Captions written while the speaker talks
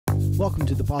Welcome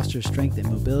to the Posture Strength and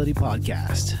Mobility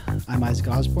Podcast. I'm Isaac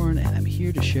Osborne, and I'm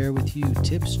here to share with you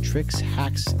tips, tricks,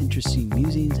 hacks, interesting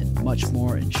musings, and much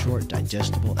more in short,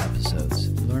 digestible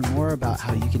episodes. To learn more about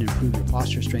how you can improve your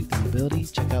posture strength and mobility,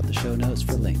 check out the show notes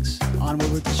for links.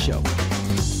 Onward with the show.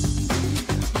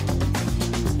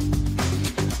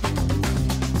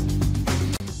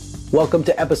 Welcome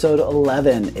to episode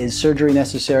 11. Is surgery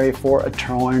necessary for a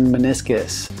torn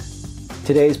meniscus?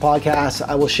 Today's podcast,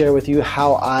 I will share with you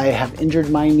how I have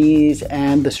injured my knees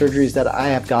and the surgeries that I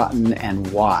have gotten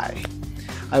and why.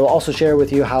 I will also share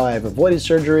with you how I have avoided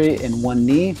surgery in one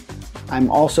knee.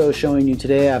 I'm also showing you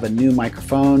today, I have a new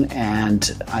microphone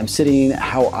and I'm sitting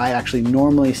how I actually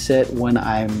normally sit when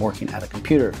I'm working at a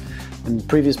computer. In the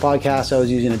previous podcast, I was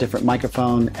using a different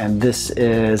microphone, and this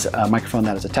is a microphone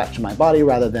that is attached to my body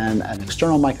rather than an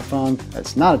external microphone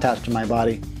that's not attached to my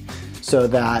body, so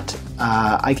that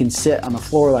I can sit on the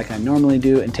floor like I normally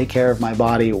do and take care of my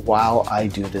body while I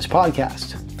do this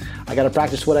podcast. I got to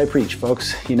practice what I preach,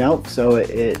 folks, so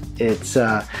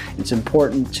it's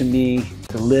important to me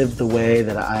to live the way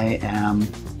that I am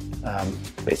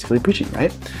basically preaching,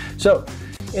 right? So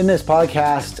in this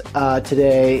podcast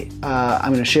today,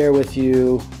 I'm going to share with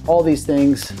you all these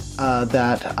things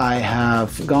that I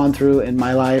have gone through in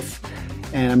my life.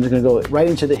 And I'm just going to go right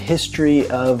into the history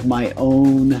of my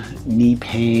own knee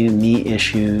pain, knee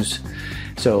issues.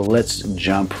 So let's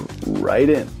jump right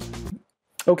in.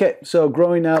 Okay, so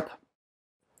growing up,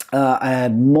 I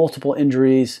had multiple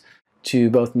injuries to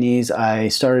both knees. I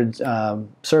started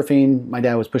surfing. My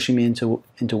dad was pushing me into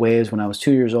waves when I was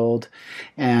 2 years old.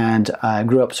 And I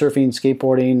grew up surfing,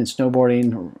 skateboarding, and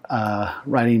snowboarding,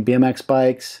 riding BMX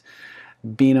bikes,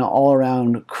 being an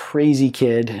all-around crazy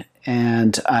kid.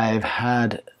 And I've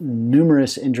had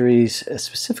numerous injuries,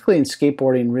 specifically in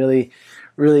skateboarding,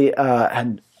 really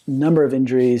had a number of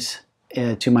injuries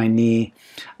to my knee,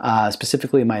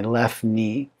 specifically my left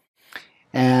knee.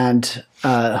 And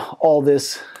all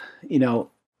this,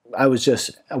 I was just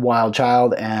a wild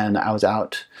child and I was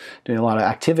out doing a lot of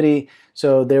activity.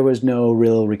 So there was no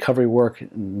real recovery work,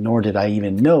 nor did I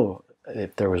even know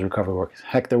if there was recovery work.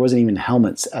 Heck, there wasn't even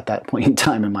helmets at that point in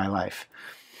time in my life.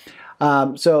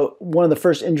 So one of the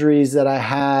first injuries that I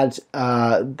had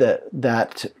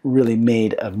that really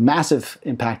made a massive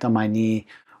impact on my knee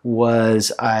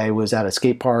was I was at a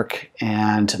skate park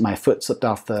and my foot slipped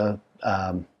off the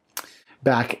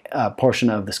back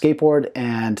portion of the skateboard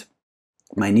and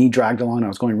my knee dragged along. I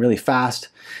was going really fast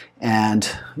and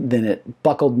then it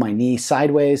buckled my knee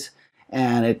sideways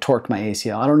and it torqued my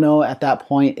ACL. I don't know at that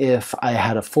point if I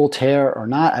had a full tear or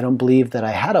not. I don't believe that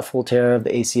I had a full tear of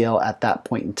the ACL at that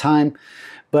point in time,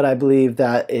 but I believe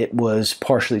that it was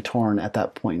partially torn at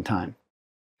that point in time.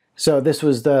 So this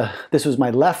was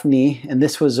my left knee, and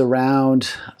this was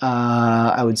around,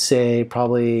 I would say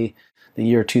probably the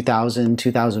year 2000,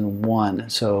 2001.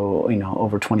 So,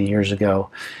 over 20 years ago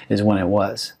is when it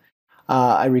was.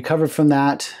 I recovered from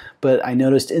that, but I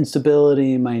noticed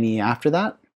instability in my knee after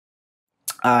that.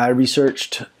 I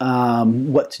researched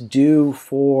what to do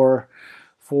for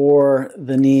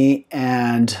the knee,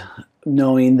 and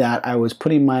knowing that I was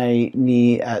putting my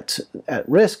knee at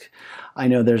risk. I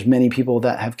know there's many people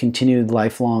that have continued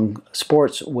lifelong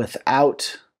sports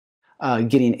without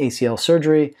getting ACL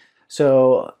surgery.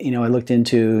 So, I looked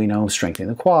into, strengthening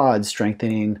the quads,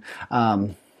 strengthening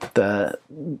the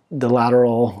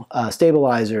lateral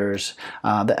stabilizers,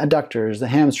 the adductors, the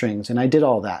hamstrings, and I did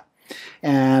all that.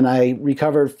 And I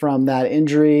recovered from that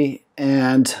injury,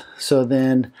 and so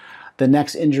then the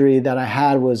next injury that I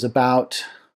had was it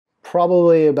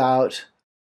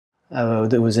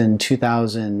was in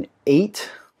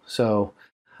 2008. So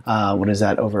what is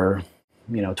that, over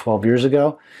 12 years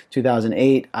ago?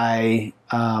 2008, I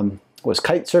was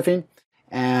kite surfing,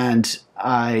 and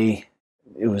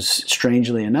it was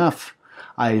strangely enough,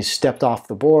 I stepped off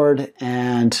the board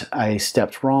and I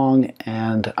stepped wrong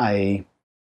and I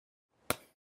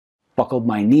buckled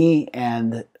my knee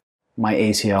and my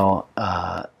ACL,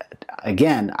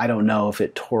 again, I don't know if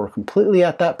it tore completely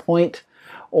at that point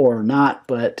or not,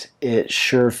 but it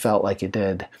sure felt like it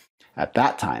did at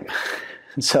that time.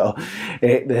 So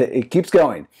it keeps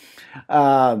going.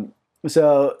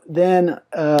 So then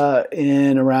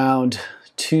in around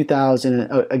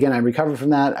 2000, again, I recovered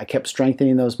from that. I kept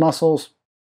strengthening those muscles.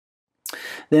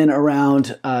 Then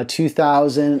around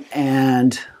 2000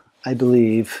 and I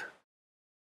believe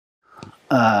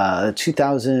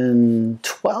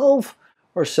 2012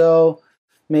 or so,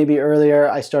 maybe earlier,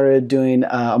 I started doing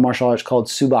a martial arts called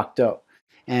Subak Do.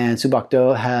 And Subak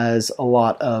Do has a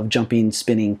lot of jumping,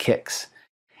 spinning kicks.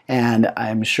 And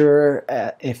I'm sure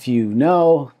if you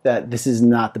know that this is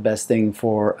not the best thing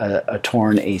for a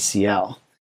torn ACL.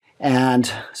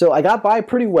 And so I got by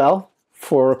pretty well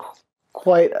for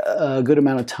quite a good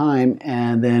amount of time,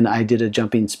 and then I did a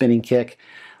jumping spinning kick,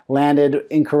 landed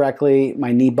incorrectly,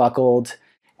 my knee buckled,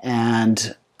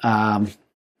 and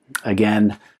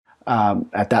again,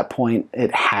 at that point,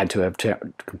 it had to have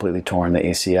completely torn the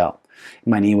ACL.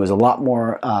 My knee was a lot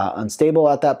more unstable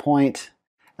at that point,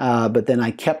 but then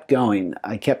I kept going.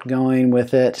 I kept going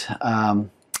with it,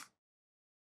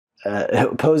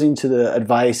 opposing to the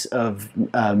advice of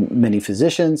many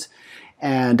physicians,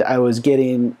 and I was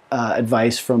getting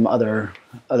advice from other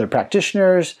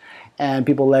practitioners and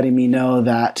people letting me know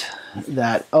that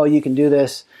oh, you can do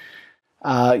this,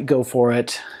 go for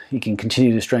it, you can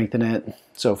continue to strengthen it,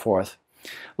 so forth.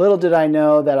 Little did I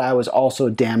know that I was also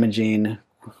damaging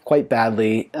quite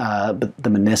badly the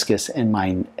meniscus in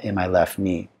my left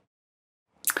knee.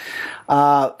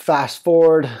 Fast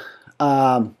forward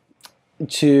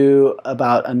to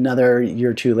about another year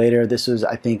or two later. This was,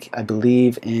 I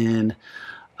believe in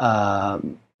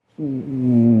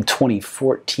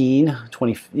 2014,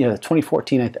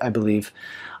 I believe.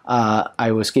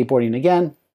 I was skateboarding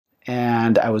again,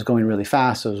 and I was going really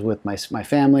fast. I was with my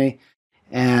family,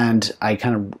 and I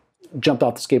kind of jumped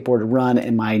off the skateboard to run,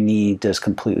 and my knee just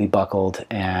completely buckled,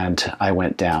 and I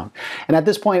went down. And at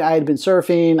this point, I had been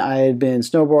surfing, I had been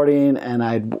snowboarding, and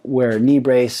I'd wear a knee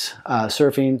brace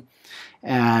surfing,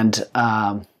 and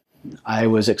I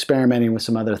was experimenting with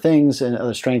some other things and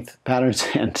other strength patterns,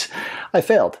 and I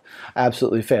failed,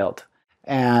 absolutely failed,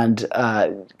 and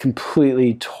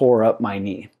completely tore up my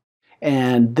knee.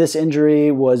 And this injury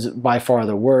was by far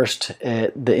the worst.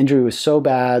 The injury was so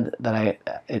bad that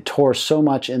it tore so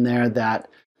much in there that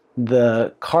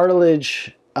the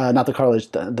cartilage,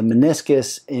 the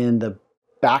meniscus in the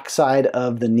backside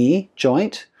of the knee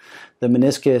joint, the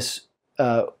meniscus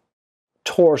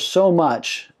tore so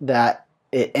much that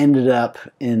it ended up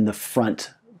in the front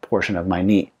portion of my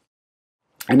knee.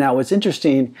 And now what's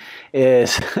interesting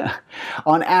is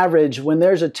on average, when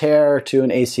there's a tear to an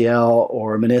ACL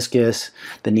or a meniscus,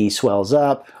 the knee swells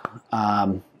up,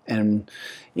 and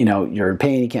you're in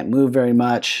pain, you can't move very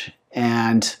much,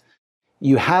 and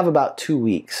you have about 2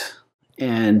 weeks.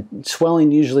 And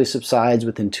swelling usually subsides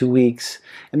within 2 weeks.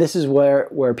 And this is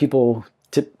where people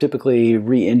typically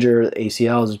re-injure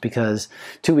ACLs, is because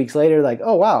 2 weeks later, like,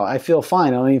 oh wow, I feel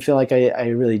fine. I don't even feel like I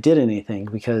really did anything,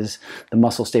 because the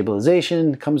muscle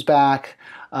stabilization comes back.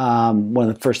 One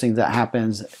of the first things that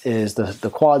happens is the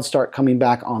quads start coming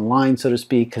back online, so to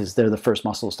speak, because they're the first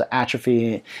muscles to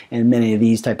atrophy in many of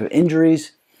these type of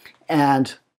injuries.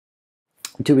 And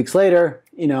 2 weeks later,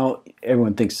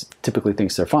 everyone typically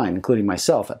thinks they're fine, including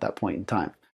myself at that point in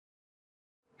time.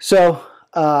 So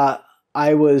I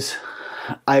was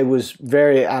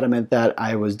very adamant that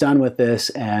I was done with this,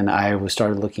 and I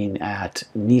started looking at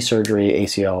knee surgery,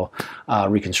 ACL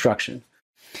reconstruction.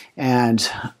 And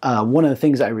one of the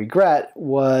things I regret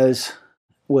was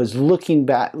looking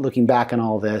back on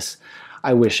all this.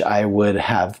 I wish I would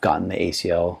have gotten the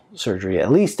ACL surgery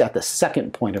at least at the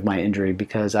second point of my injury,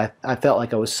 because I felt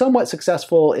like I was somewhat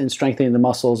successful in strengthening the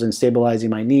muscles and stabilizing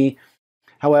my knee.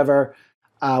 However,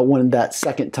 when that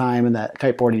second time in that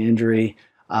kiteboarding injury,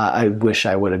 I wish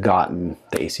I would have gotten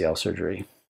the ACL surgery.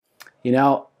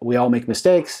 We all make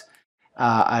mistakes.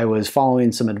 I was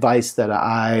following some advice that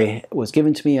I was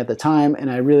given to me at the time, and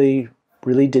I really,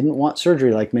 really didn't want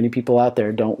surgery, like many people out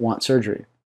there don't want surgery.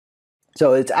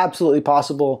 So it's absolutely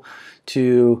possible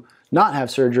to not have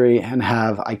surgery and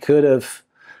I could have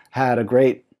had a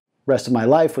great rest of my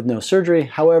life with no surgery.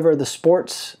 However, the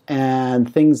sports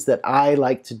and things that I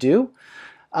like to do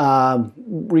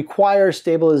require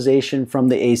stabilization from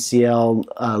the ACL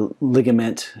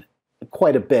ligament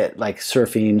quite a bit, like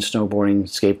surfing, snowboarding,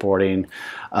 skateboarding,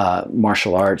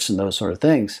 martial arts, and those sort of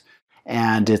things.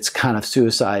 And it's kind of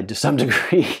suicide to some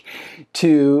degree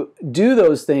to do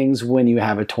those things when you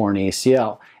have a torn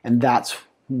ACL. And that's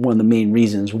one of the main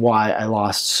reasons why I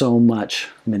lost so much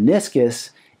meniscus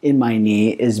in my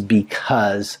knee, is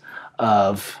because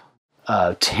of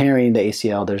tearing the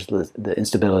ACL. There's the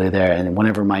instability there, and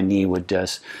whenever my knee would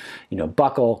just,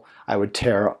 buckle, I would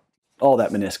tear all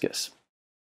that meniscus.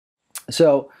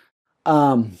 So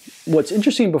what's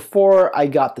interesting, before I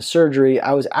got the surgery,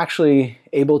 I was actually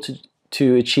able to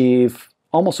achieve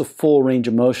almost a full range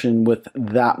of motion with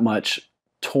that much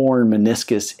torn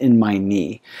meniscus in my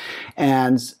knee.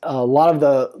 And a lot of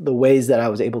the ways that I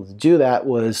was able to do that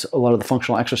was a lot of the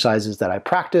functional exercises that I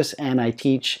practice and I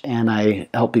teach and I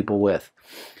help people with.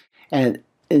 And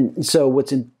so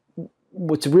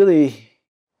what's really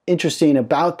interesting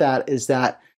about that is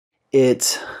that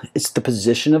it's the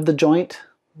position of the joint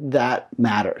that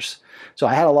matters. So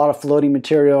I had a lot of floating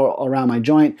material around my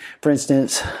joint. For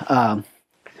instance, I'm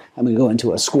going to go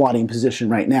into a squatting position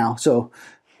right now. So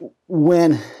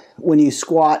when you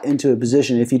squat into a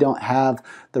position, if you don't have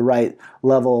the right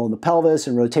level in the pelvis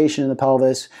and rotation in the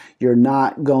pelvis, you're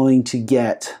not going to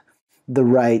get the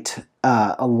right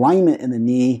alignment in the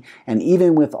knee. And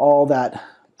even with all that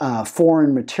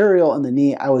foreign material in the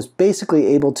knee, I was basically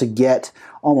able to get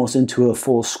almost into a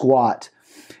full squat.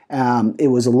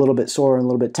 It was a little bit sore and a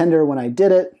little bit tender when I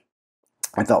did it.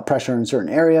 I felt pressure in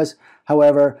certain areas.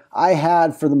 However, I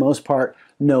had, for the most part,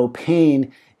 no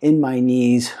pain in my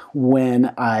knees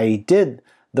when I did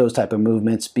those type of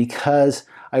movements because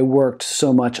I worked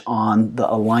so much on the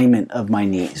alignment of my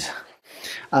knees.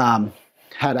 Had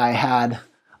I had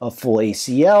a full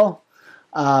ACL,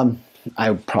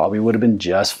 I probably would have been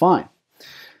just fine.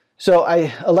 So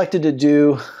I elected to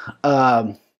do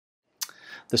the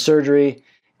surgery,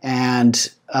 and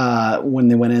when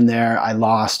they went in there, I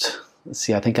lost,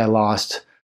 I think I lost,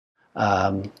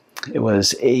 it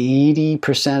was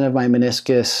 80% of my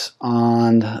meniscus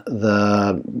on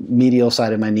the medial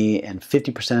side of my knee and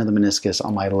 50% of the meniscus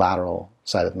on my lateral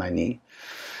side of my knee.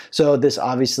 So this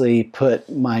obviously put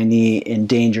my knee in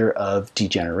danger of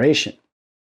degeneration.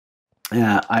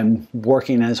 I'm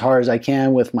working as hard as I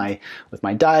can with my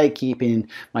diet, keeping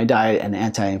my diet an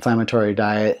anti-inflammatory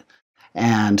diet,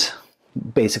 and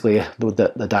basically with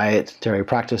the dietary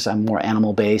practice, I'm more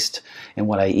animal-based in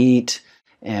what I eat,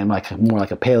 and more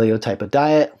like a paleo type of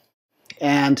diet.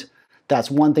 And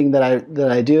that's one thing that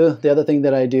I do. The other thing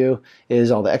that I do is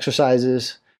all the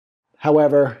exercises.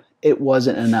 However, it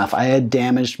wasn't enough. I had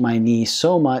damaged my knee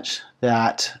so much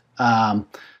that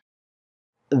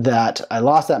that I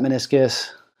lost that meniscus.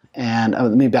 And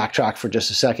let me backtrack for just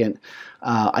a second.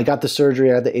 I got the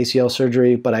surgery, I had the ACL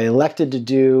surgery, but I elected to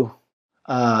do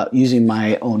using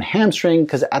my own hamstring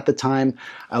because at the time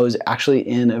I was actually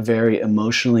in a very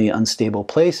emotionally unstable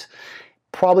place.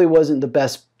 Probably wasn't the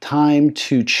best time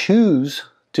to choose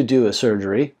to do a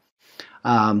surgery.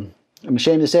 I'm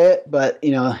ashamed to say it, but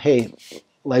hey,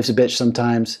 life's a bitch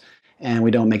sometimes and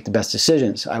we don't make the best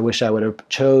decisions. I wish I would have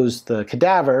chose the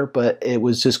cadaver, but it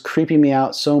was just creeping me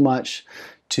out so much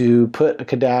to put a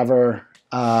cadaver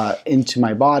into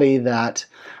my body that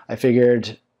I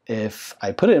figured if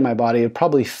I put it in my body, it'd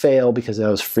probably fail because I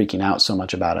was freaking out so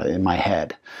much about it in my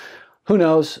head. Who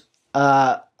knows?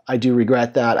 I do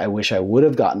regret that. I wish I would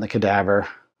have gotten the cadaver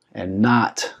and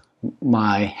not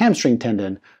my hamstring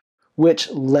tendon, which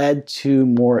led to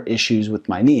more issues with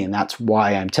my knee. And that's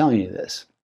why I'm telling you this.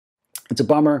 It's a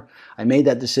bummer. I made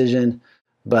that decision,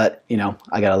 but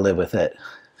I got to live with it.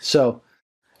 So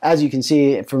as you can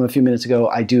see from a few minutes ago,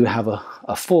 I do have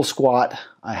a full squat.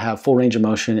 I have full range of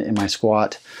motion in my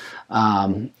squat.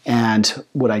 And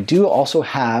what I do also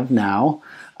have now,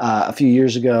 a couple of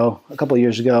years ago,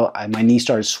 my knee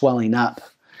started swelling up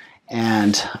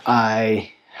and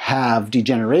I have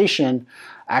degeneration.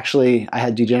 Actually, I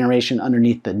had degeneration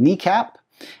underneath the kneecap,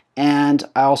 and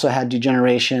I also had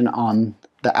degeneration on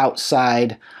the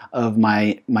outside of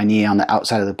my knee, on the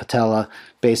outside of the patella,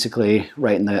 basically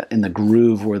right in the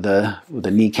groove where the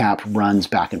kneecap runs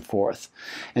back and forth.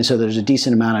 And so there's a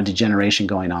decent amount of degeneration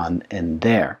going on in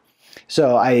there.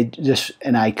 So I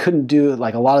couldn't do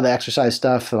like a lot of the exercise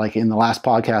stuff. Like in the last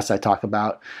podcast, I talked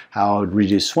about how I would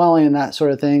reduce swelling and that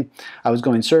sort of thing. I was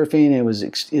going surfing. It was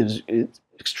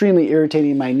extremely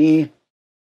irritating my knee,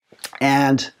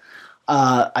 and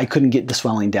I couldn't get the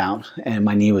swelling down, and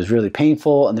my knee was really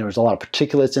painful, and there was a lot of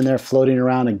particulates in there floating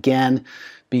around again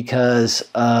because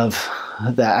of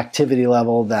the activity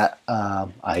level that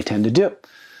I tend to do.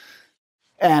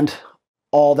 And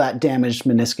all that damaged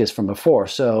meniscus from before.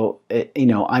 So,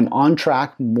 I'm on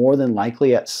track more than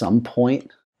likely at some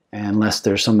point, unless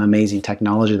there's some amazing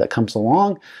technology that comes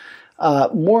along,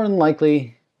 more than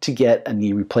likely to get a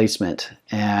knee replacement.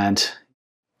 And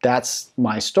that's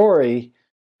my story.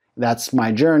 That's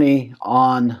my journey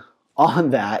on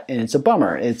that. And it's a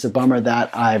bummer. It's a bummer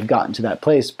that I've gotten to that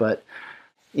place, but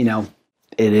it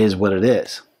is what it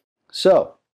is.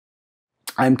 So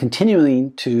I'm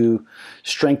continuing to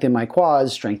strengthen my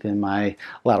quads, strengthen my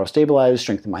lateral stabilizers,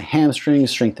 strengthen my hamstrings,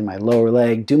 strengthen my lower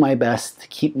leg, do my best to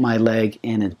keep my leg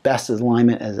in as best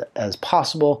alignment as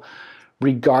possible,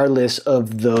 regardless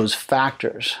of those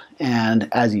factors. And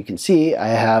as you can see, I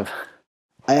have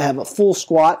a full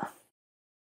squat,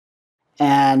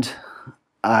 and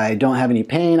I don't have any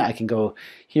pain. I can go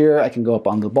here. I can go up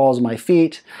on the balls of my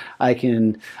feet. I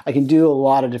can do a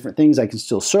lot of different things. I can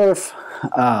still surf.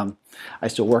 I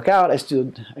still work out. I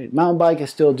mountain bike. I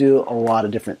still do a lot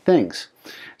of different things.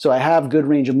 So I have good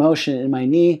range of motion in my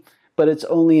knee, but it's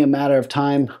only a matter of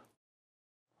time.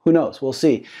 Who knows? We'll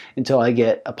see until I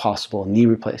get a possible knee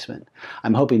replacement.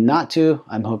 I'm hoping not to.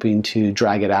 I'm hoping to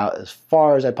drag it out as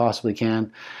far as I possibly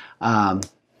can.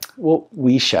 Well,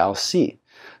 we shall see.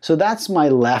 So that's my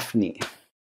left knee.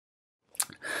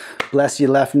 Bless you,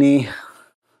 left knee.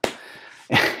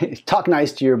 Talk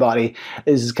nice to your body.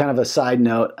 This is kind of a side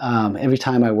note. Every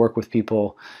time I work with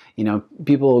people, you know,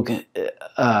 people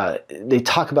they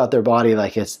talk about their body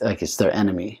like it's their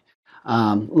enemy.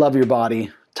 Love your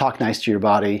body. Talk nice to your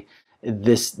body.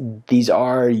 These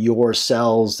are your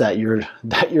cells that you're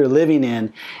living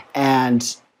in,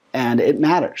 and it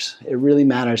matters. It really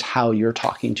matters how you're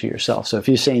talking to yourself. So if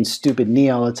you're saying stupid knee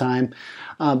all the time,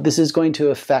 this is going to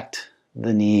affect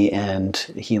the knee and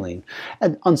healing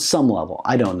and on some level.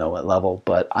 I don't know what level,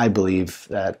 but I believe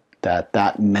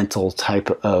that mental type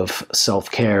of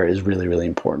self-care is really, really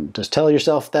important. Just tell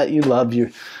yourself that you love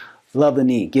the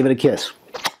knee. Give it a kiss.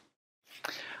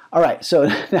 All right, so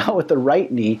now with the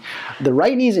right knee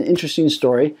is an interesting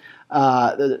story.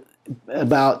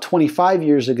 About 25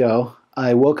 years ago,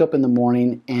 I woke up in the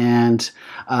morning and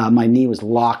my knee was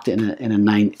locked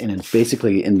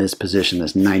basically in this position,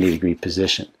 this 90-degree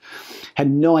position. Had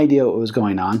no idea what was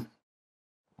going on.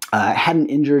 Hadn't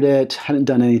injured it, hadn't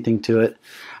done anything to it.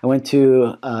 I went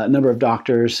to a number of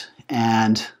doctors,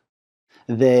 and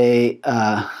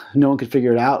no one could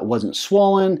figure it out. It wasn't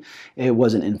swollen, it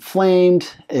wasn't inflamed.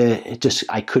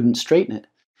 I couldn't straighten it.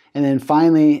 And then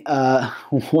finally,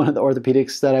 one of the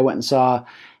orthopedics that I went and saw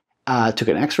took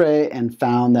an X-ray and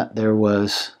found that there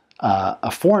was a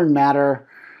foreign matter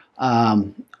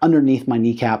underneath my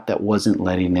kneecap that wasn't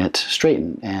letting it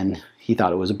straighten, and he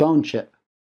thought it was a bone chip.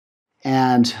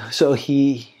 And so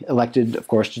he elected, of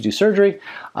course, to do surgery.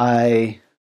 I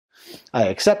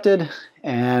accepted,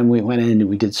 and we went in and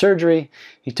we did surgery.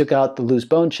 He took out the loose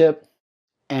bone chip,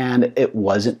 and it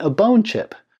wasn't a bone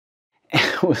chip.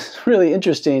 It was really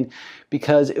interesting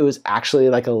because it was actually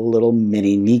like a little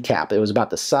mini kneecap. It was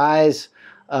about the size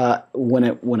when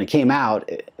it came out.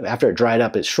 After it dried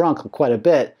up, it shrunk quite a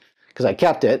bit because I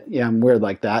kept it. Yeah, I'm weird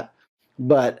like that.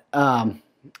 But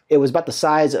it was about the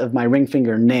size of my ring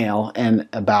finger nail and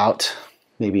about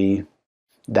maybe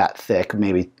that thick,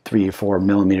 maybe 3 or 4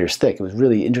 millimeters thick. It was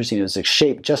really interesting. It was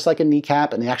shaped just like a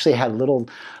kneecap, and they actually had little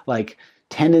like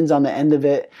tendons on the end of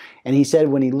it. And he said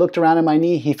when he looked around in my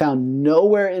knee, he found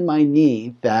nowhere in my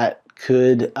knee that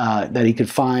he could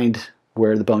find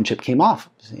where the bone chip came off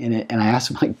in it. And I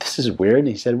asked him, like, this is weird. And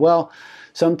he said, well,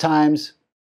 sometimes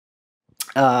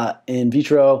in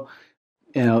vitro,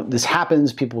 you know, this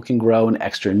happens. People can grow an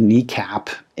extra kneecap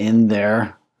in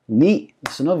their knee,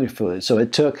 synovial fluid. So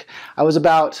it took, I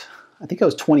think I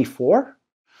was 24.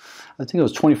 I think I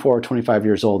was 24 or 25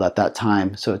 years old at that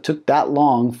time. So it took that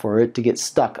long for it to get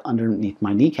stuck underneath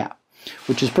my kneecap,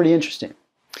 which is pretty interesting.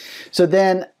 So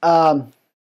then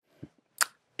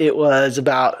it was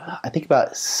I think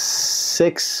about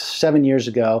 6-7 years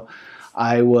ago,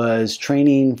 I was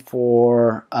training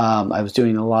for, I was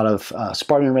doing a lot of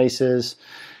Spartan races,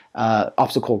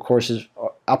 obstacle course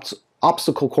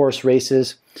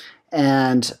races,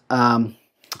 and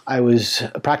I was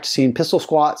practicing pistol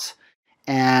squats,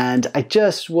 and I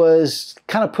just was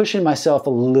kind of pushing myself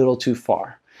a little too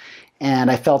far.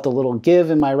 And I felt a little give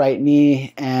in my right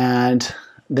knee, and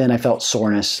then I felt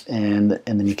soreness in the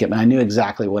kneecap, and I knew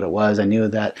exactly what it was. I knew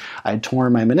that I had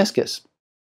torn my meniscus.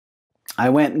 I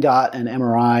went and got an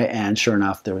MRI, and sure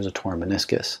enough, there was a torn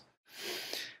meniscus.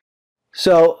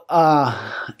 So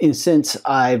since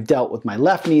I've dealt with my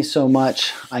left knee so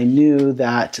much, I knew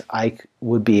that I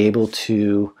would be able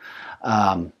to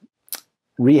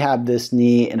rehab this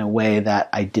knee in a way that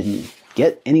I didn't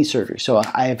get any surgery. So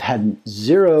I have had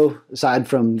zero, aside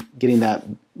from getting that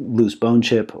loose bone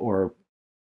chip or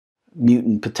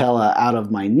mutant patella out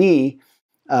of my knee,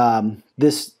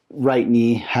 this right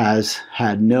knee has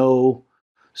had no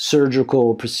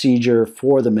surgical procedure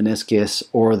for the meniscus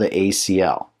or the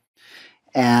ACL.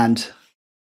 And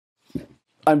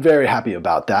I'm very happy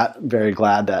about that. I'm very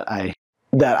glad that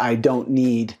I don't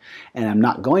need, and I'm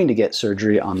not going to get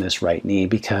surgery on this right knee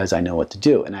because I know what to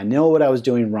do. And I know what I was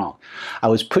doing wrong. I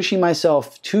was pushing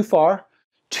myself too far,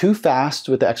 too fast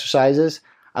with the exercises.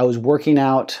 I was working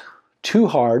out too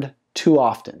hard, too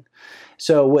often.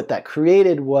 So what that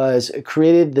created was, it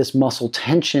created this muscle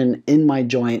tension in my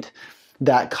joint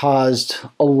that caused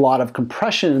a lot of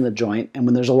compression in the joint. And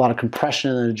when there's a lot of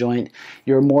compression in the joint,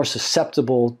 you're more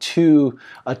susceptible to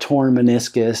a torn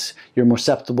meniscus. You're more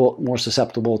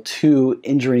susceptible to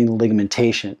injuring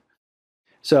ligamentation.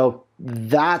 So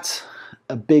that's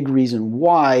a big reason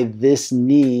why this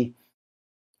knee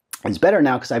It's better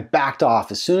now because I backed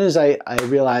off. As soon as I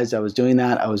realized I was doing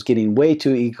that, I was getting way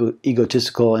too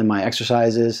egotistical in my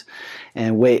exercises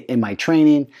and way in my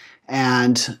training.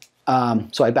 And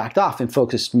so I backed off and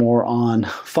focused more on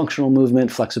functional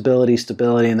movement, flexibility,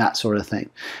 stability, and that sort of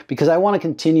thing. Because I want to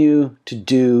continue to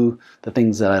do the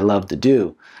things that I love to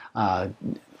do. I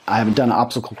haven't done an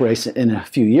obstacle race in a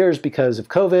few years because of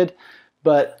COVID.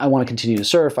 But I want to continue to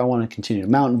surf, I want to continue to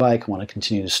mountain bike, I want to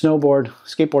continue to snowboard.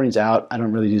 Skateboarding's out. I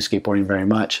don't really do skateboarding very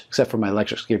much, except for my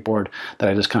electric skateboard that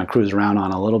I just kind of cruise around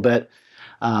on a little bit.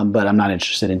 But I'm not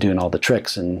interested in doing all the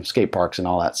tricks and skate parks and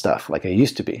all that stuff like I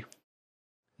used to be.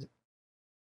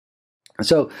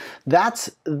 So that's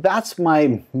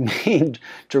my main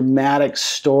dramatic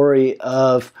story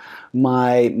of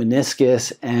my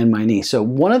meniscus and my knee. So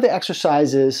one of the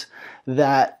exercises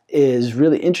that is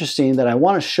really interesting that I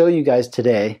want to show you guys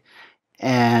today,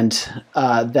 and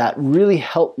that really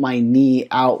helped my knee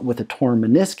out with a torn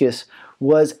meniscus,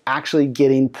 was actually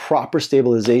getting proper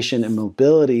stabilization and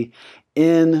mobility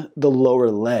in the lower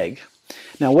leg.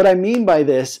 Now what I mean by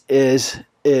this is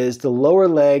the lower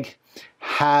leg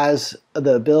has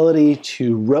the ability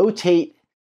to rotate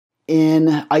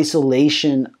in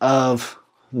isolation of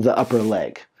the upper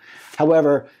leg.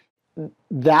 However,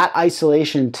 that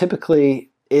isolation typically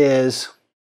is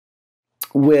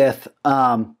with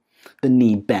the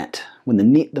knee bent. When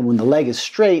the leg is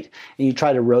straight and you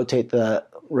try to rotate the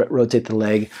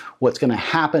leg, what's going to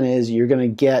happen is you're going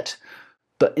to get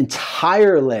the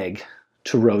entire leg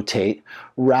to rotate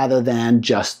rather than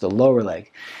just the lower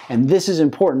leg. And this is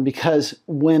important because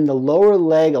when the lower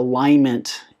leg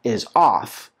alignment is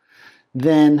off,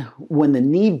 then when the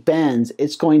knee bends,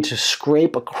 it's going to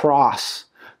scrape across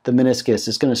the meniscus.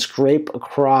 It's going to scrape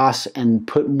across and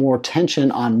put more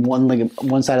tension on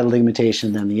one side of the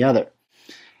ligamentation than the other.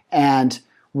 And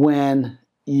when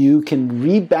you can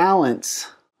rebalance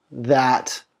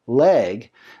that leg,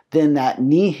 then that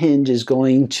knee hinge is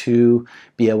going to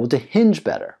be able to hinge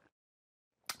better.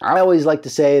 I always like to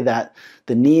say that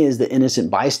the knee is the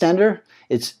innocent bystander.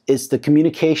 It's the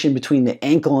communication between the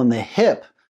ankle and the hip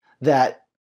that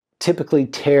typically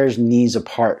tears knees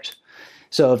apart.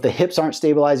 So if the hips aren't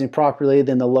stabilizing properly,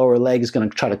 then the lower leg is going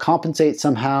to try to compensate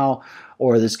somehow,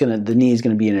 or the knee is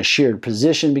going to be in a sheared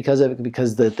position because of it,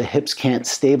 because the hips can't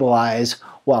stabilize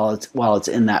while it's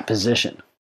in that position.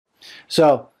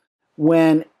 So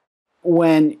when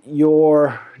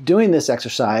you're doing this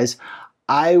exercise,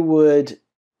 I would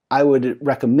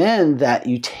recommend that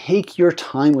you take your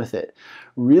time with it.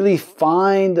 Really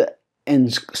find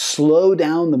and slow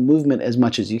down the movement as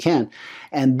much as you can.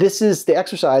 And this is the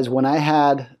exercise when I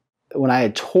had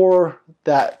tore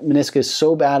that meniscus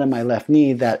so bad in my left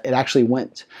knee that it actually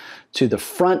went to the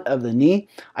front of the knee.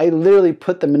 I literally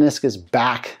put the meniscus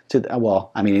back to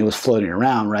it was floating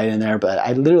around right in there, but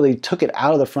I literally took it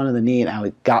out of the front of the knee and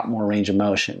I got more range of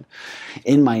motion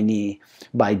in my knee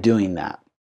by doing that.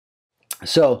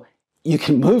 So you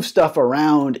can move stuff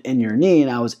around in your knee,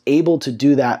 and I was able to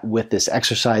do that with this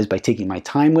exercise by taking my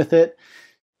time with it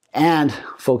and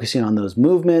focusing on those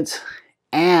movements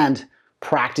and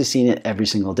practicing it every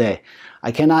single day.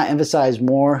 I cannot emphasize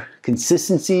more,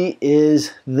 consistency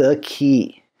is the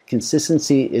key.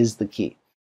 Consistency is the key.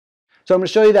 So I'm going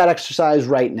to show you that exercise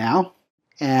right now.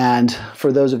 And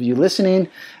for those of you listening,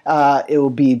 it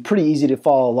will be pretty easy to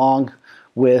follow along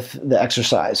with the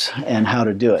exercise and how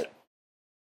to do it.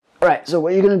 All right, so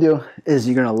what you're going to do is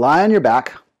you're going to lie on your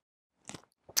back,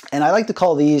 and I like to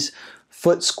call these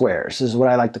foot squares. This is what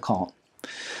I like to call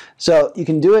them. So you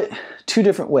can do it two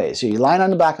different ways. So you're lying on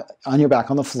your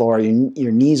back on the floor,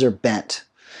 your knees are bent.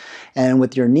 And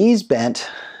with your knees bent,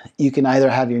 you can either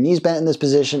have your knees bent in this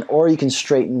position or you can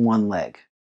straighten one leg.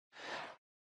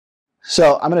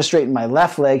 So I'm going to straighten my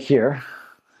left leg here.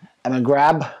 I'm going to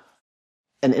grab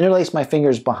and interlace my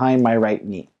fingers behind my right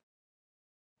knee.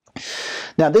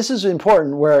 Now this is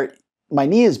important where my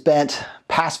knee is bent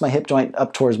past my hip joint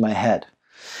up towards my head.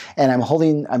 And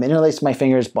I'm interlacing my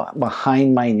fingers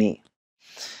behind my knee.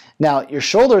 Now your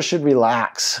shoulders should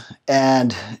relax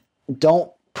and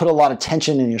don't put a lot of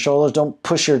tension in your shoulders. Don't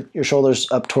push your shoulders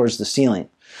up towards the ceiling.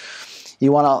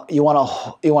 You want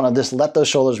to just let those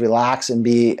shoulders relax and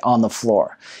be on the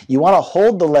floor. You want to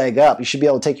hold the leg up. You should be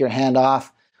able to take your hand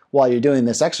off while you're doing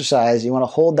this exercise. You want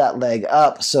to hold that leg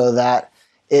up so that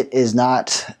it is not,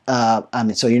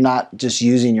 so you're not just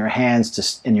using your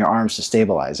hands and your arms to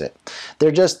stabilize it. They're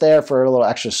just there for a little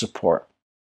extra support.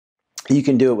 You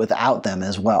can do it without them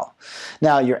as well.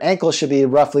 Now your ankle should be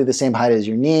roughly the same height as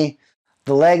your knee.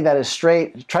 The leg that is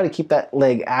straight, try to keep that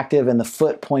leg active and the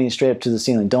foot pointing straight up to the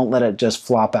ceiling. Don't let it just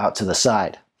flop out to the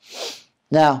side.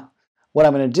 Now, what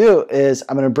I'm going to do is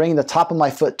I'm going to bring the top of my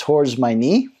foot towards my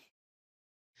knee.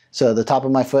 So the top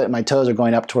of my foot and my toes are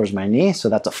going up towards my knee. So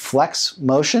that's a flex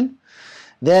motion.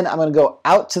 Then I'm going to go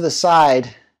out to the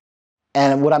side,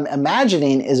 and what I'm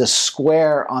imagining is a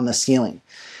square on the ceiling.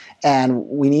 And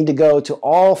we need to go to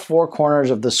all four corners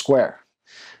of the square.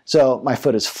 So my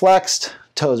foot is flexed,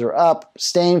 toes are up,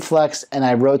 staying flexed, and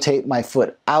I rotate my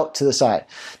foot out to the side.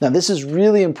 Now this is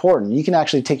really important. You can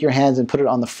actually take your hands and put it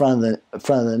on the front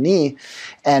of the knee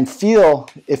and feel,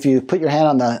 if you put your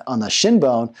hand on the shin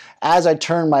bone, as I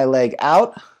turn my leg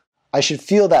out, I should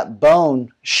feel that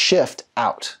bone shift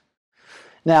out.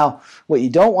 Now, what you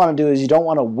don't want to do is you don't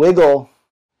want to wiggle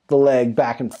the leg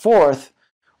back and forth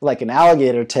like an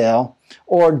alligator tail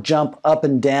or jump up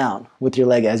and down with your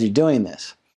leg as you're doing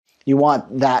this. You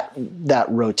want that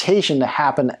rotation to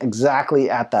happen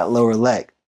exactly at that lower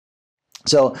leg.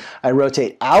 So I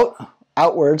rotate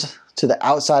outwards to the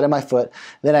outside of my foot.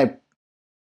 Then I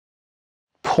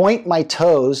point my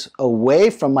toes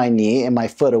away from my knee and my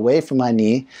foot away from my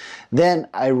knee. Then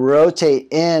I rotate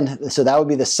in, so that would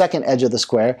be the second edge of the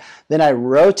square. Then I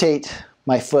rotate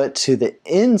my foot to the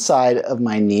inside of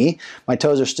my knee. My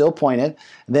toes are still pointed.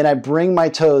 Then I bring my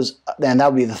toes, and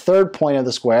that would be the third point of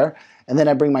the square. And then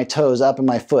I bring my toes up and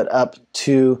my foot up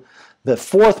to the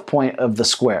fourth point of the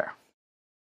square.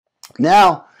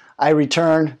 Now I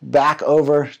return back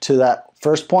over to that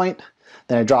first point.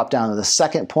 Then I drop down to the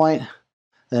second point.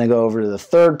 Then I go over to the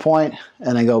third point,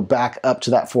 and I go back up to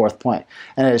that fourth point.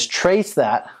 And I just trace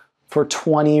that for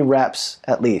 20 reps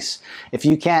at least. If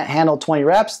you can't handle 20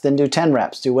 reps, then do 10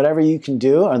 reps. Do whatever you can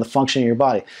do on the function of your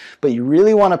body. But you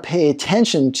really want to pay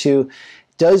attention to,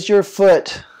 does your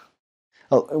foot,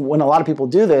 when a lot of people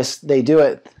do this, they do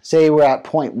it, say we're at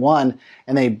point 1,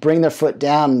 and they bring their foot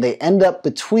down, and they end up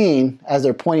between, as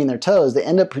they're pointing their toes, they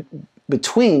end up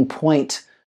between point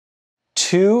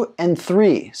 2 and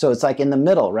 3. So it's like in the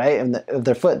middle, right, of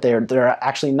their foot. They're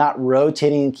actually not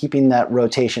rotating and keeping that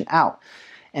rotation out.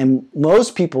 And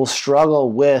most people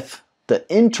struggle with the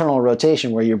internal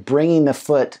rotation, where you're bringing the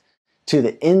foot to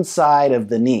the inside of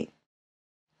the knee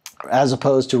as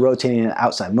opposed to rotating it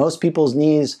outside. Most people's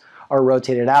knees are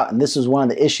rotated out, and this is one of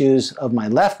the issues of my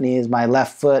left knee. Is my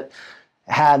left foot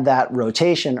had that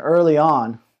rotation early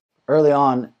on.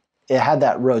 It had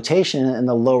that rotation in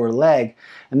the lower leg,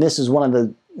 and this is one of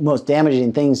the most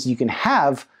damaging things you can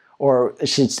have, or I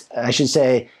should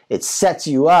say, it sets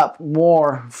you up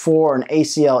more for an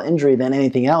ACL injury than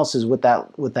anything else, is with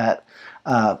that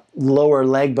lower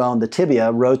leg bone, the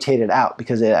tibia, rotated out,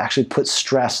 because it actually puts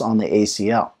stress on the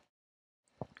ACL.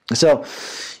 So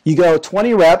you go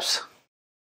 20 reps,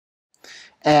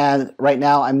 and right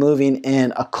now I'm moving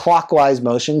in a clockwise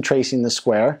motion, tracing the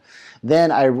square.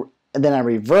 Then I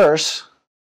reverse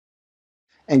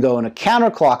and go in a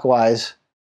counterclockwise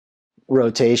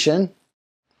rotation,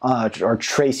 or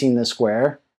tracing the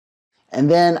square. And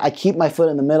then I keep my foot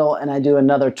in the middle, and I do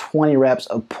another 20 reps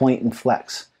of point and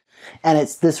flex. And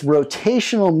it's this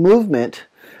rotational movement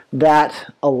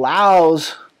that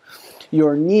allows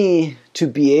your knee to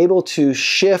be able to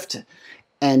shift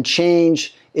and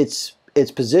change its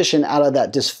position out of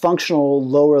that dysfunctional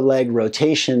lower leg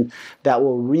rotation that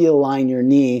will realign your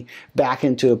knee back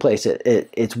into a place.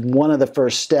 It's one of the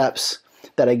first steps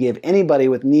that I give anybody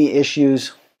with knee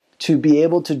issues to be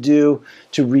able to do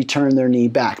to return their knee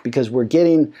back, because we're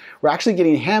actually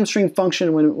getting hamstring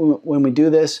function when we do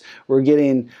this. We're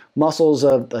getting muscles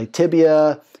of like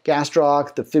tibia,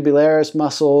 gastroc, the fibularis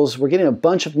muscles. We're getting a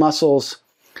bunch of muscles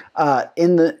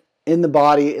in the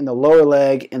body, in the lower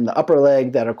leg, in the upper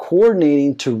leg, that are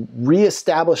coordinating to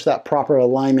reestablish that proper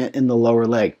alignment in the lower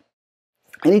leg.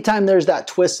 Anytime there's that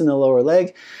twist in the lower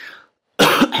leg,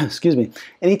 excuse me,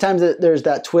 anytime that there's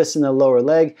that twist in the lower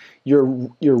leg, you're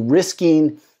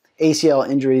risking ACL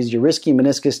injuries, you're risking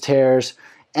meniscus tears,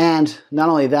 and not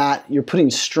only that, you're putting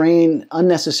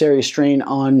unnecessary strain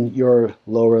on your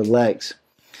lower legs.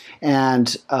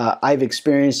 And I've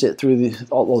experienced it through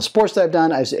all the sports that I've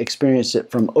done. I've experienced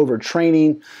it from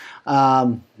overtraining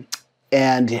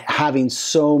and having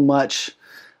so much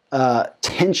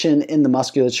tension in the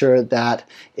musculature that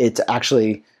it's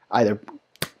actually either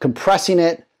compressing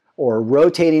it or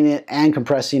rotating it and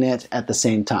compressing it at the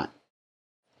same time.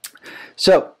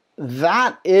 So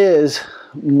that is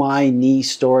my knee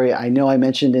story. I know I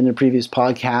mentioned in a previous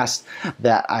podcast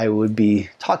that I would be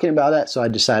talking about it, so I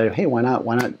decided, hey, why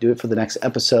not do it for the next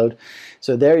episode?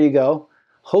 So there you go.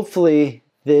 Hopefully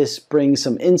this brings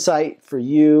some insight for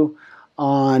you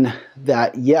on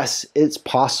that. Yes, it's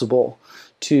possible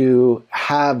to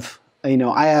have, I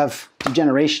have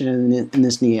degeneration in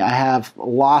this knee. I have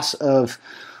loss of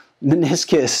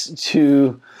meniscus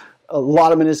to a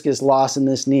lot of meniscus loss in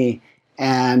this knee,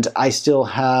 and I still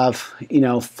have,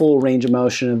 full range of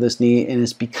motion of this knee, and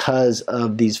it's because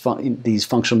of these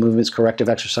functional movements, corrective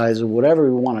exercises, whatever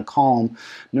we want to call them,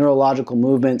 neurological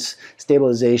movements,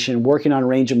 stabilization, working on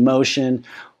range of motion,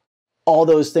 all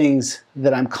those things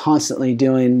that I'm constantly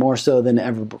doing, more so than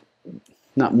ever,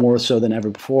 not more so than ever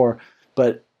before,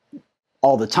 but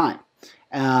all the time.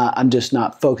 I'm just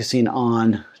not focusing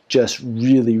on just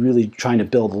really, really trying to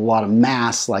build a lot of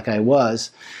mass like I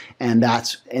was. And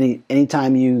that's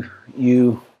anytime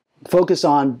you focus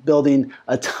on building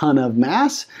a ton of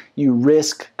mass, you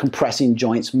risk compressing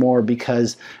joints more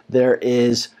because there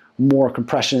is more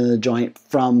compression in the joint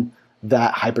from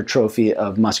that hypertrophy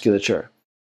of musculature.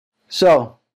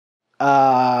 So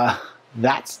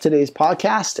that's today's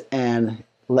podcast, and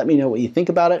let me know what you think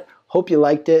about it. Hope you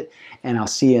liked it, and I'll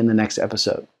see you in the next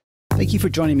episode. Thank you for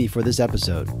joining me for this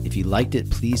episode. If you liked it,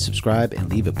 please subscribe and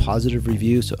leave a positive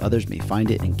review so others may find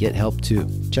it and get help too.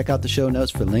 Check out the show notes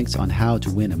for links on how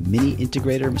to win a mini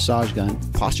integrator massage gun,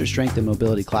 posture strength and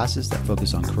mobility classes that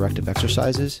focus on corrective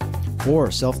exercises,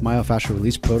 or self-myofascial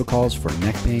release protocols for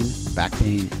neck pain, back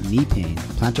pain, knee pain,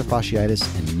 plantar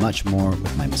fasciitis, and much more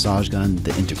with my massage gun,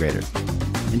 the Integrator.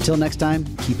 Until next time,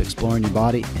 keep exploring your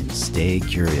body and stay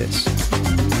curious.